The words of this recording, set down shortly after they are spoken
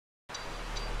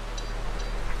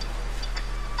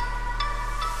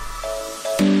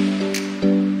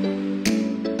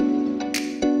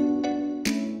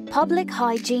Public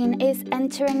hygiene is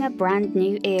entering a brand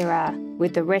new era,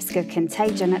 with the risk of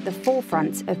contagion at the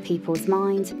forefront of people's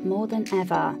minds more than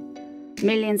ever.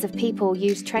 Millions of people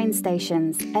use train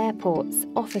stations, airports,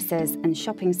 offices and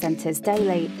shopping centres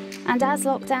daily, and as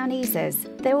lockdown eases,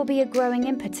 there will be a growing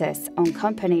impetus on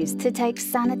companies to take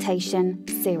sanitation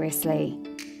seriously.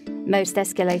 Most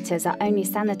escalators are only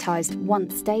sanitised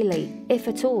once daily, if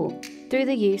at all, through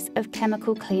the use of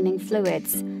chemical cleaning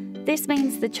fluids. This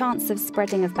means the chance of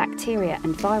spreading of bacteria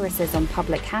and viruses on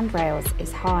public handrails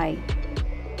is high.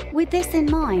 With this in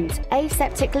mind,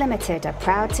 Aseptic Limited are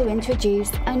proud to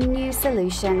introduce a new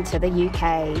solution to the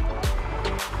UK.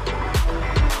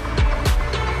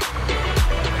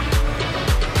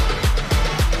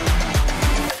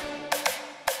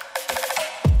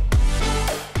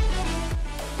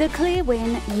 The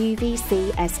ClearWin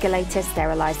UVC Escalator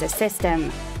Sterilizer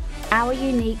System. Our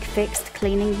unique fixed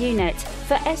cleaning unit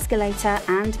for escalator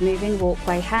and moving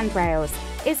walkway handrails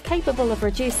is capable of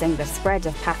reducing the spread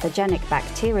of pathogenic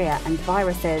bacteria and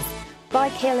viruses by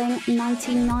killing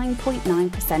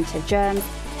 99.9% of germs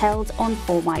held on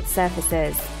formite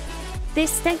surfaces.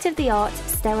 This state-of-the-art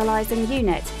sterilising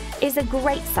unit is a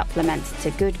great supplement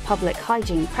to good public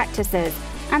hygiene practices,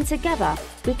 and together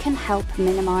we can help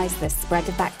minimise the spread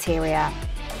of bacteria.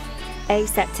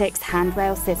 Aseptic's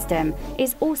handrail system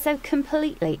is also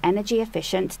completely energy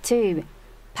efficient too.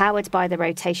 Powered by the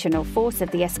rotational force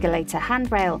of the escalator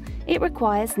handrail, it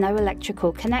requires no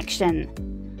electrical connection.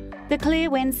 The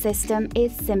ClearWin system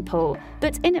is simple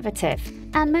but innovative,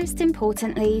 and most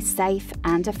importantly safe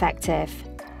and effective.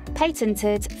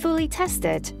 Patented, fully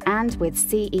tested, and with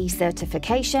CE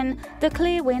certification, the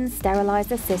ClearWin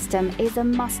sterilizer system is a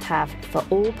must-have for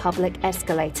all public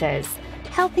escalators,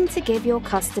 helping to give your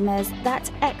customers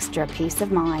that extra peace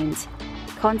of mind.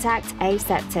 Contact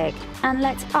Aseptic and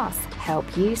let us help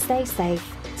you stay safe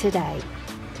today.